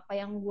tentang apa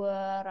yang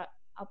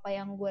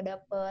gue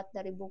dapat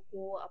dari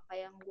buku, apa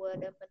yang gue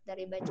dapat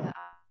dari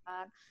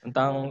bacaan.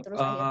 Tentang Terus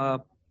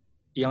akhirnya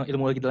yang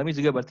ilmu lagi dalami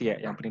juga berarti ya,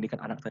 yang pendidikan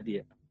anak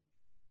tadi ya.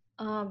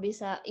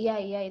 Bisa, iya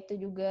itu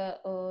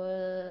juga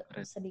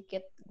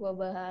sedikit gue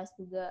bahas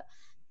juga.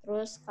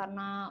 Terus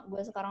karena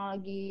gue sekarang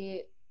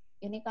lagi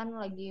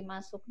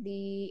masuk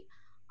di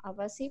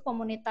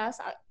komunitas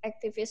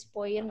aktivis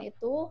poin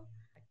itu,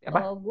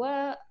 gue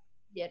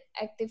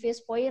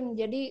aktivis poin.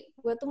 Jadi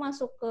gue tuh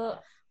masuk ke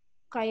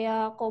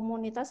kayak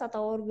komunitas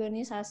atau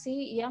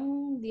organisasi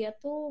yang dia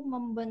tuh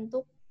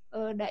membentuk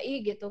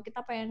dai gitu.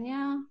 Kita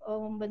pengennya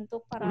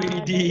membentuk para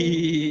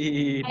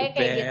dai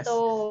kayak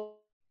gitu.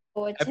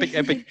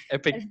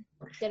 Epic.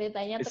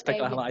 Ceritanya tuh Respect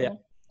kayak gitu.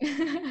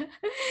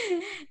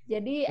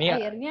 Jadi ini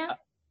akhirnya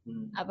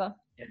apa?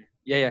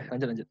 Ya,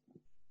 lanjut.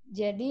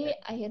 Jadi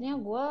akhirnya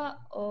gue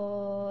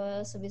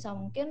sebisa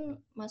mungkin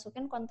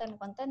masukin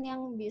konten-konten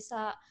yang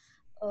bisa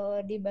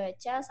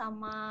dibaca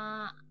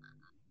sama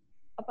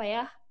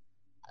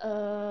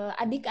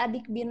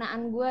adik-adik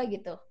binaan gue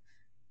gitu.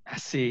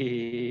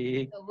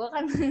 Asik. Gue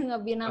kan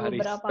ngebina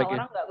beberapa Respect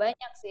ya. orang, nggak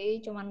banyak sih,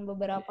 cuman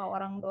beberapa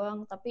orang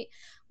doang. Tapi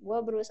gue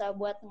berusaha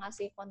buat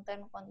ngasih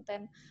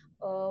konten-konten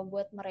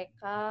buat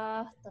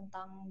mereka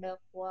tentang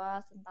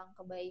dakwah, tentang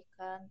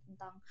kebaikan,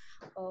 tentang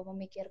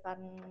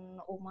memikirkan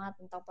umat,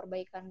 tentang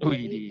perbaikan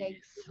diri, kayak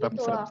Serem, serem,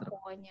 gitulah serem.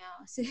 pokoknya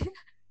sih.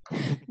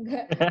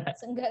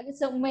 nggak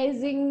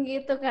se-amazing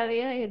gitu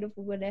kali ya hidup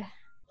gue deh.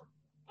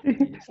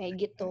 Kayak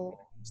gitu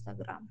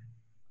Instagram.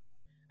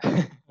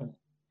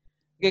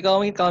 Oke,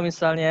 kalau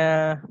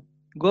misalnya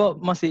gue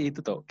masih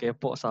itu tuh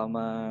kepo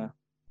sama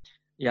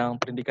yang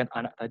pendidikan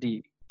anak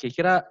tadi.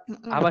 Kira-kira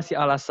apa sih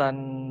alasan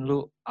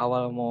lu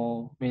awal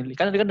mau milih?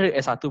 Kan kan dari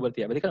S1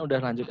 berarti ya. Berarti kan udah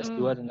lanjut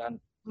S2 dengan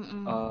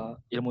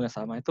ilmu yang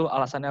sama. Itu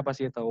alasannya apa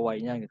sih atau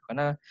why-nya gitu?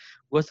 Karena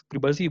gue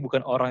pribadi sih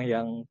bukan orang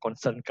yang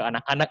concern ke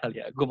anak-anak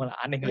kali ya. Gue malah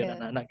aneh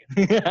ngeliat anak-anak.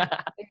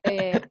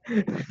 Iya.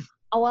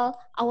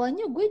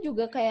 Awalnya gue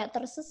juga kayak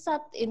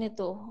tersesat ini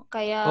tuh, Oh,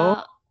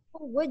 kayak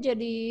gue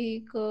jadi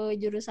ke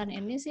jurusan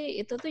ini sih,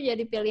 itu tuh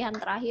jadi pilihan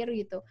terakhir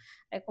gitu,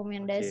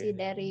 rekomendasi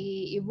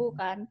dari ibu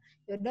kan,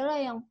 yaudahlah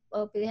yang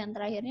pilihan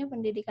terakhirnya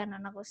pendidikan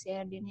anak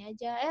usia dini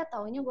aja,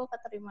 taunya gue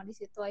keterima di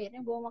situ,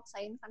 akhirnya gue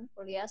maksain kan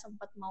kuliah,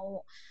 sempat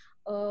mau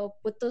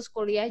putus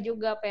kuliah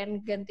juga,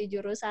 pengen ganti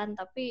jurusan,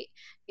 tapi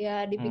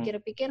ya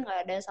dipikir-pikir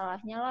nggak ada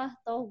salahnya lah,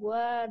 toh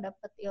gue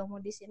dapet ilmu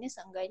di sini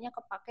seenggaknya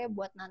kepake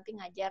buat nanti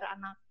ngajar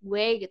anak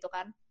gue gitu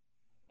kan.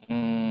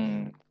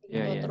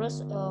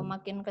 Terus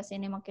makin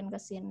kesini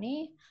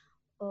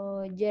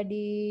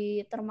jadi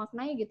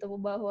termaknai gitu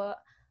bahwa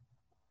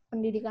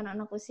pendidikan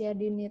anak usia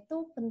dini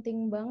itu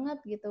penting banget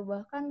gitu.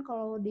 Bahkan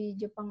kalau di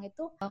Jepang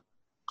itu,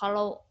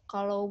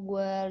 kalau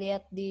gue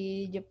lihat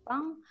di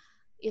Jepang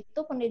itu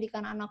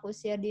pendidikan anak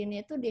usia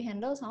dini itu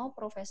dihandle sama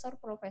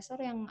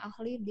profesor-profesor yang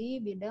ahli di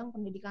bidang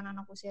pendidikan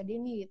anak usia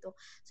dini gitu.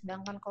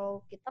 Sedangkan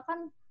kalau kita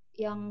kan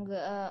yang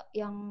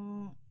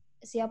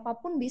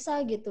siapapun bisa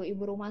gitu,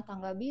 ibu rumah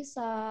tangga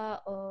bisa,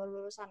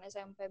 lulusan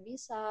SMP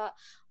bisa,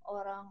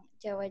 orang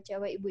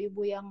cewek-cewek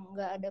ibu-ibu yang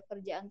nggak ada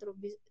kerjaan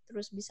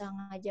terus bisa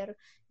ngajar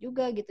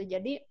juga gitu.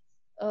 Jadi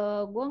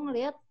gue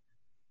ngelihat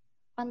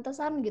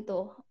pantesan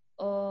gitu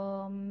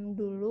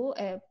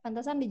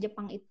pantesan di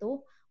Jepang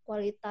itu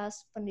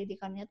kualitas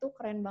pendidikannya tuh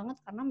keren banget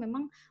karena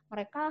memang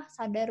mereka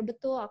sadar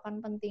betul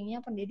akan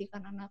pentingnya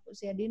pendidikan anak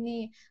usia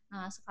dini.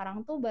 Nah,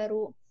 sekarang tuh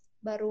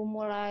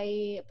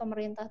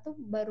pemerintah tuh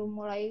baru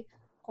mulai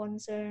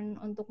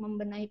concern untuk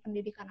membenahi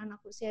pendidikan anak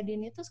usia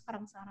dini tuh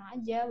sekarang-sekarang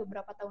aja,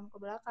 beberapa tahun ke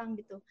belakang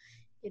gitu.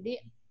 Jadi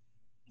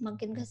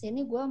makin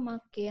kesini gue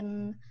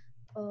makin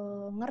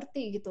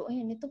ngerti gitu,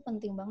 ini tuh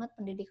penting banget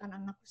pendidikan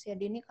anak usia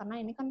dini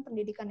karena ini kan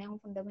pendidikan yang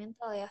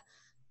fundamental ya.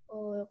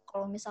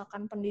 Kalau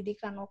misalkan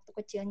pendidikan waktu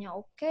kecilnya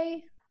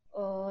oke,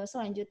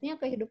 selanjutnya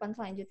kehidupan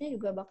selanjutnya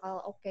juga bakal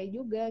oke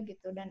juga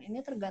gitu. Dan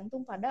ini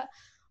tergantung pada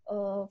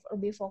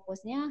lebih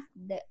fokusnya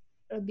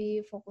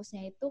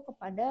itu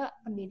kepada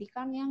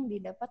pendidikan yang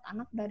didapat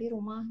anak dari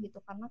rumah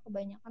gitu, karena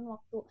kebanyakan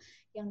waktu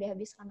yang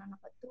dihabiskan anak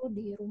itu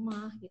di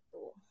rumah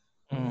gitu.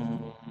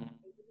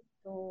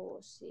 Gitu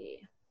sih.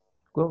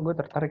 Gue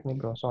tertarik nih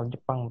bro soal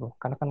Jepang bro,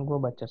 karena kan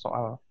gue baca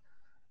soal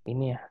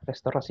ini ya,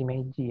 restorasi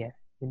Meiji ya.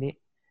 Jadi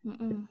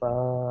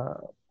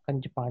kan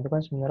Jepang itu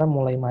kan sebenarnya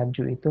mulai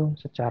maju itu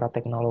secara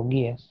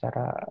teknologi ya,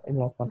 secara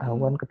ilmu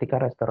pengetahuan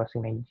ketika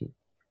restorasi Meiji.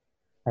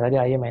 Nah, tadi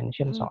Ayah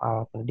mention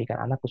soal pendidikan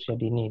anak usia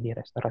dini di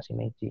restorasi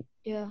Meiji.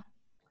 Yeah.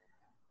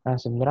 Nah,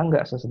 sebenarnya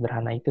nggak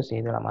sesederhana itu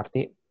sih, dalam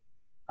arti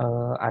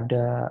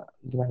ada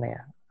gimana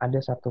ya, ada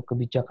satu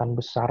kebijakan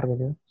besar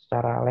gitu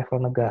secara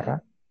level negara,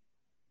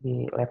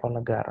 di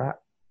level negara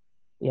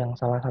yang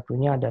salah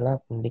satunya adalah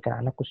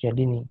pendidikan anak usia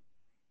dini.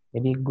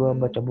 Jadi gue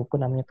baca buku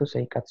namanya tuh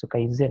Seikatsu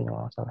Kaizen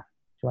kalau nggak salah.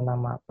 Cuma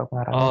nama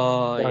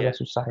pengarangnya agak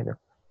susah itu.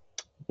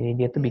 Jadi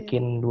dia tuh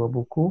bikin 2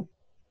 buku.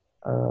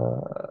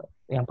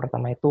 Yang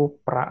pertama itu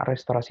pra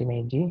restorasi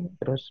Meiji,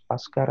 terus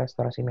pasca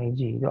restorasi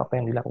Meiji. Itu apa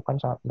yang dilakukan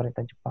sama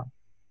pemerintah Jepang.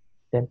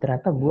 Dan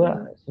ternyata gue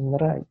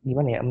sebenarnya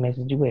gimana ya,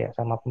 amazed juga ya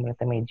sama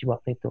pemerintah Meiji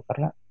waktu itu.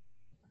 Karena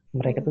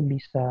mereka tuh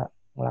bisa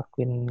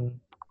ngelakuin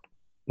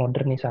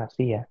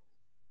modernisasi ya,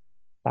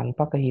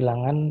 tanpa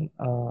kehilangan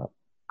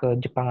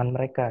kejepangan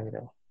mereka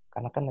gitu.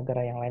 Karena kan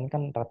negara yang lain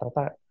kan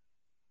rata-rata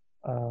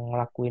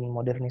ngelakuin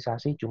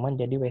modernisasi cuman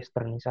jadi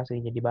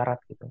westernisasi, jadi barat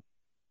gitu,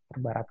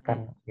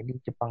 perbaratkan. Jadi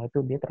Jepang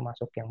itu dia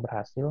termasuk yang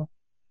berhasil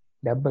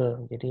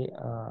double, jadi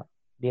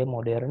dia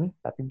modern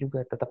tapi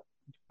juga tetap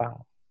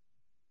Jepang.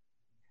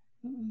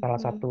 Salah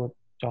satu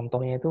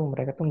contohnya itu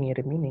mereka tuh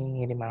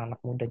ngirim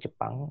anak muda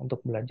Jepang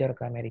untuk belajar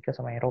ke Amerika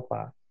sama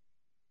Eropa.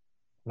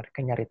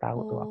 Mereka nyari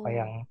tahu tuh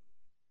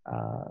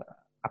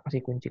apa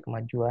sih kunci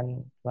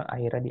kemajuan,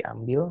 akhirnya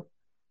diambil.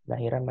 Dan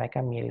akhirnya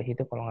mereka milih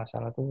itu kalau nggak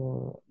salah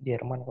tuh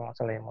Jerman kalau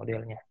nggak salah ya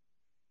modelnya.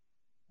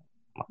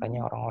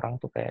 Makanya orang-orang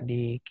tuh kayak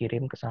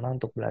dikirim ke sana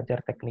untuk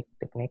belajar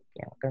teknik-teknik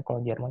yang kan kalau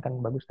Jerman kan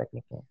bagus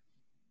tekniknya.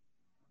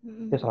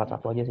 Itu salah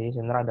satu aja sih,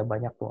 sebenarnya ada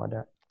banyak tuh,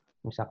 ada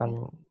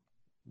misalkan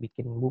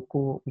bikin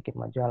buku,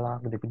 bikin majalah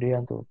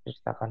gede-gedean tuh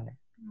ceritakannya.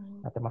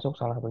 Nah, termasuk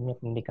salah satunya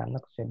pendidikan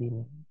anak usia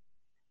dini.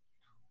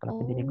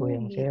 Kenapa jadi gue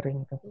yang gitu.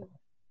 sharing tuh?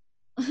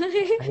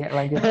 Ayo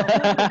lanjut.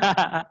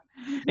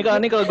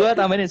 Ini kalau gue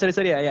tambahin,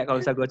 sorry ya,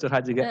 kalau bisa gue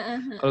curhat juga.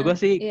 Kalau gue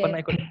sih Iya.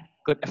 pernah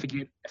ikut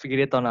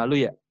FGD tahun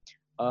lalu ya,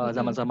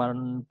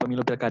 zaman-zaman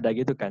pemilu pilkada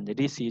gitu kan.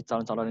 Jadi si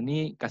calon-calon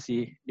ini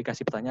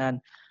dikasih pertanyaan,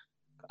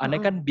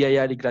 andai kan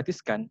biaya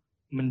digratiskan,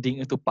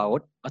 mending itu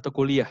PAUD atau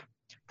kuliah.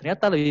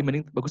 Ternyata lebih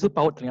mending bagus itu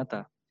PAUD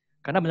ternyata.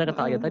 Karena benar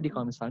kata Ayah tadi,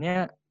 kalau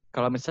misalnya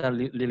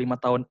 5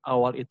 tahun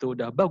awal itu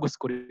udah bagus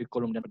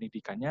kurikulum dan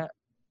pendidikannya,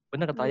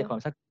 benar kata Ayah, kalau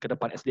misalnya ke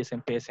depan SD,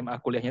 SMP, SMA,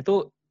 kuliahnya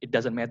itu it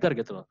doesn't matter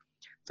gitu loh.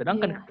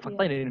 Sedangkan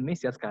fakta di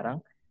Indonesia sekarang,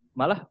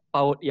 malah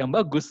PAUD yang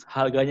bagus,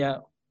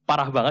 harganya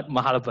parah banget,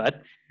 mahal banget,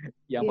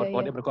 yang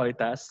PAUD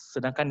berkualitas.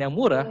 Sedangkan yang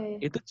murah,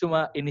 itu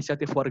cuma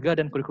inisiatif warga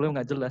dan kurikulum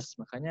nggak jelas.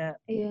 Makanya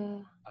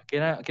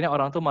akhirnya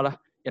orang tuh malah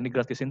yang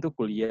digratisin tuh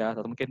kuliah,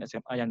 atau mungkin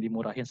SMA yang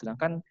dimurahin.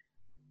 Sedangkan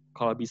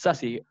kalau bisa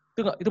sih,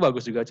 itu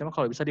bagus juga. Cuma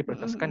kalau bisa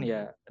diprioritaskan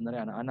ya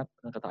benar anak-anak,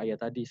 kata Ayah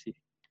tadi sih.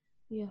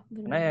 Iya,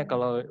 benar. Karena ya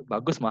kalau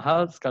bagus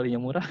mahal, sekalinya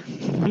murah,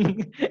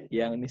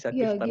 yang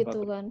inisiatif tanpa gitu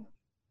kan.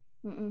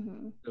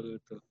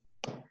 Betul.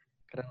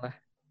 Keren lah.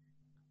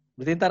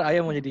 Berarti ntar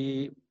Ayah mau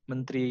jadi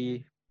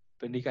Menteri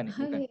Pendidikan ya?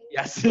 Bukan?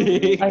 Ya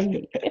sih.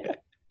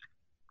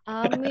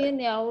 Amin,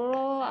 ya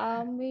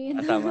Allah, amin.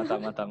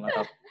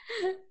 Mantap.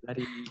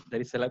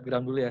 Dari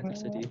selebgram dulu ya,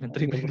 terus jadi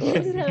Menteri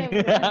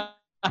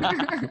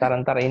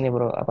Ntar ini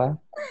bro,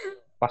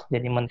 pas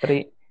jadi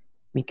menteri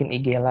bikin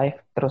IG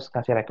live terus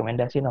kasih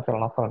rekomendasi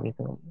novel-novel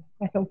gitu.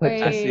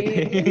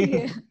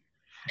 Asik.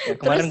 Ya,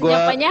 kemarin terus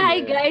nyapanya hai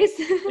guys.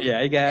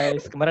 Iya, hai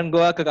guys. Kemarin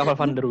gue ke kapal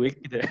Van der Wijk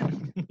gitu ya.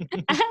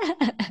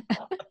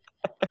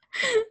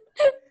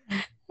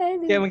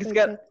 Oke, mungkin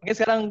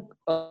sekarang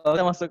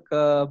kita masuk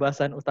ke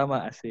bahasan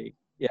utama, asik.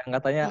 Yang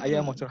katanya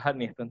Ayah mau curhat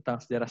nih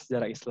tentang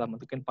sejarah Islam,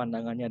 mungkin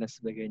pandangannya dan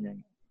sebagainya.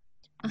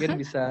 Mungkin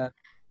bisa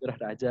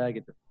curhat aja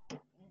gitu.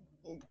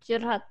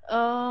 Curhat.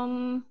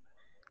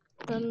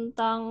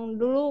 Tentang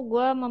dulu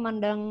gue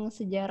memandang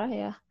sejarah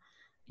ya.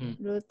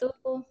 Dulu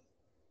tuh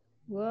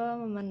gue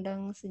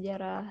memandang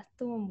sejarah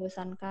tuh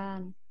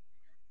membosankan,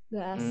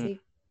 gak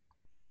asik,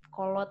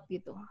 kolot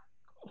gitu,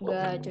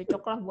 gak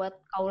cocok lah buat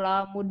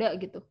kaula muda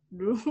gitu.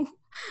 Dulu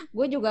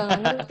gue juga nggak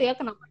ngerti ya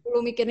kenapa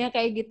dulu mikirnya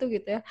kayak gitu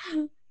ya.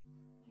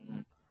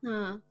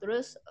 Nah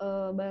terus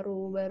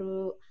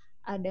baru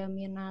ada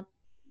minat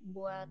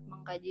buat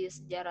mengkaji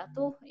sejarah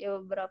tuh ya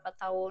beberapa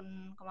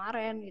tahun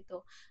kemarin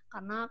gitu.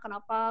 Karena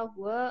kenapa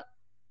gue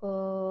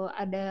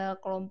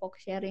ada kelompok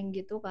sharing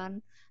gitu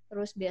kan.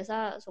 Terus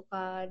biasa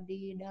suka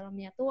di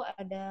dalamnya tuh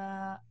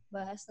ada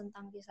bahas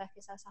tentang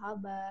kisah-kisah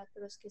sahabat,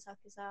 terus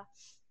kisah-kisah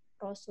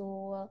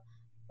Rasul,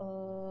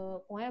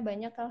 pokoknya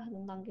banyak lah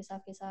tentang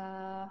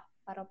kisah-kisah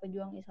para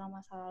pejuang Islam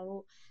masa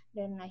lalu.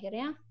 Dan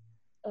akhirnya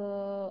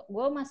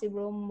gue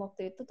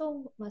waktu itu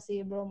tuh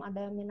masih belum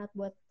ada minat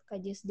buat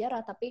kaji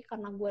sejarah, tapi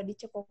karena gue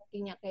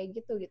dicekokinya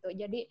kayak gitu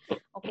jadi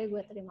oke,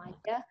 gue terima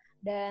aja.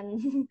 Dan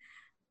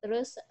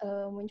terus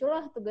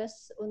muncullah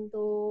tugas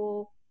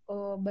untuk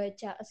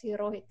baca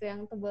siroh itu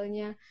yang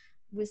tebalnya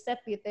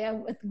buset gitu ya,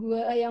 buat gue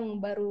yang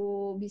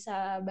baru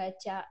bisa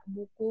baca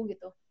buku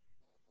gitu.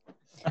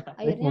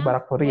 Akhirnya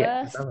Mubarak Furi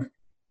ya?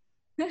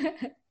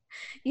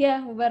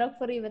 Iya, Mubarak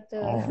Furi,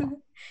 betul.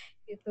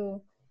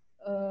 Gitu.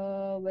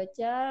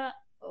 Baca,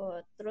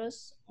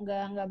 terus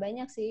nggak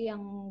banyak sih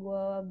yang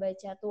gue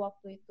baca tuh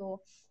waktu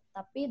itu.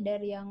 Tapi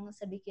dari yang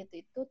sedikit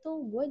itu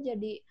tuh gue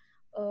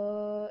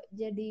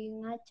jadi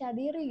ngaca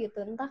diri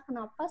gitu. Entah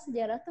kenapa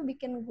sejarah tuh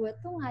bikin gue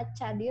tuh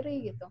ngaca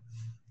diri gitu.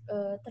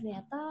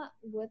 Ternyata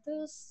gue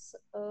tuh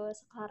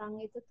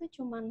sekarang itu tuh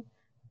cuman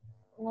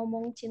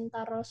ngomong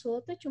cinta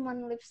Rasul tuh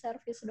cuman lip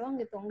service doang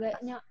gitu.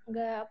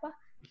 Nggak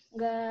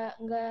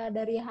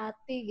dari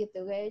hati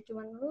gitu. Kayak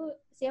cuman lu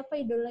siapa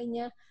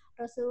idolanya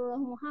Rasulullah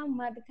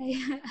Muhammad,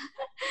 kayak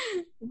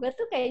gue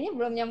tuh kayaknya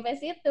belum nyampe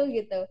situ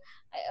gitu.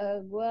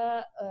 Gue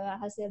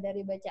hasil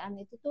dari bacaan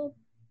itu tuh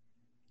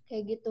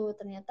kayak gitu.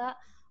 Ternyata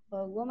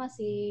gue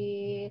masih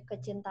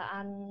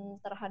kecintaan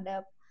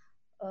terhadap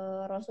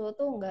Rasul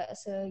tuh nggak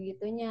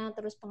segitunya.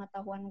 Terus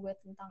pengetahuan gue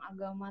tentang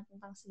agama,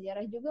 tentang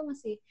sejarah juga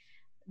masih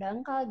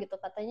dangkal gitu.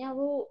 Katanya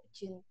lu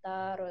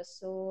cinta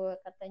Rasul,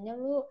 katanya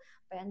lu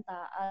pengen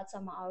taat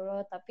sama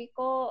Allah, tapi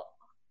kok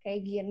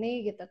kayak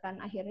gini gitu kan.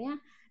 Akhirnya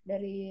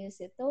dari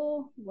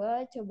situ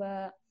gue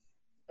coba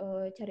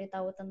cari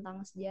tahu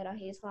tentang sejarah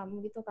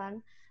Islam gitu kan.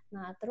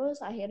 Nah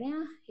terus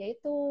akhirnya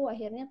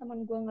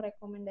teman gue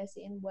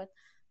ngerekomendasiin buat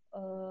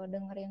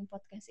dengerin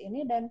podcast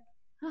ini, dan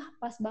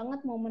pas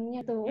banget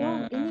momennya tuh.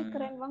 Wah, ini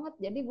keren banget.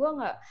 Jadi gue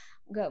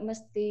nggak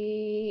mesti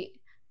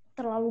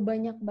terlalu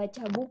banyak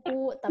baca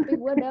buku, tapi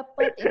gue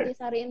dapet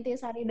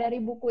intisari dari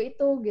buku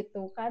itu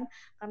gitu kan.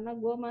 Karena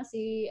gue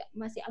masih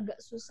agak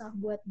susah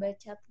buat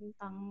baca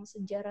tentang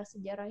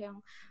sejarah-sejarah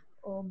yang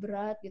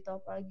berat gitu,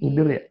 apalagi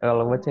tidur ya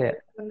kalau baca ya.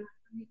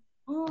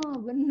 Oh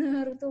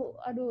bener tuh,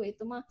 aduh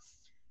itu mah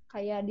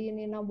kayak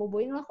Dini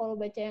boboin lah kalau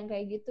baca yang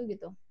kayak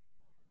gitu.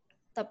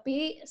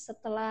 Tapi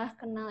setelah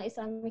kenal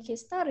Islamic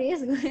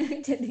Histories,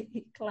 gue jadi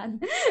iklan.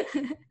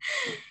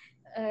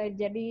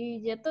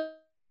 Jadi jatuh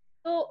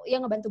tuh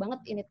yang ngebantu banget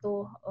ini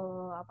tuh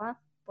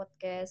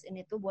podcast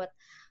ini tuh buat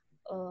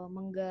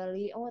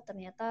menggali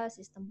ternyata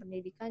sistem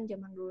pendidikan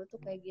zaman dulu tuh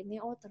kayak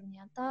gini,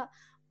 ternyata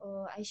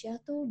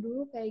Aisyah tuh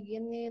dulu kayak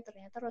gini,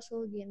 ternyata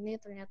Rasul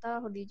gini, ternyata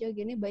Khadijah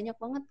gini. Banyak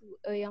banget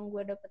yang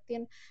gue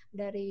dapetin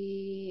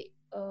dari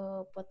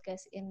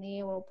podcast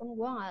ini, walaupun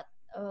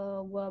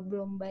gue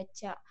belum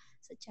baca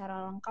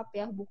secara lengkap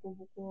ya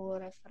buku-buku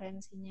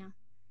referensinya.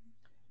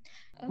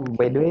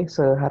 By the way,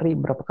 sehari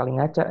berapa kali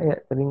ngaca ya?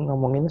 Tadi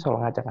ngomonginnya soal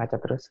ngaca-ngaca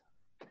terus.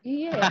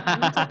 Iya ya,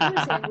 ngaca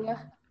terus ya gue.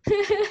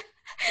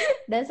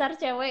 Dasar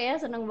cewek ya,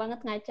 seneng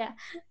banget ngaca.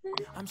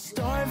 I'm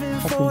starving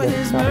for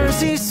his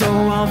mercy, so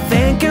I'll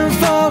thank him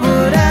for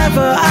whatever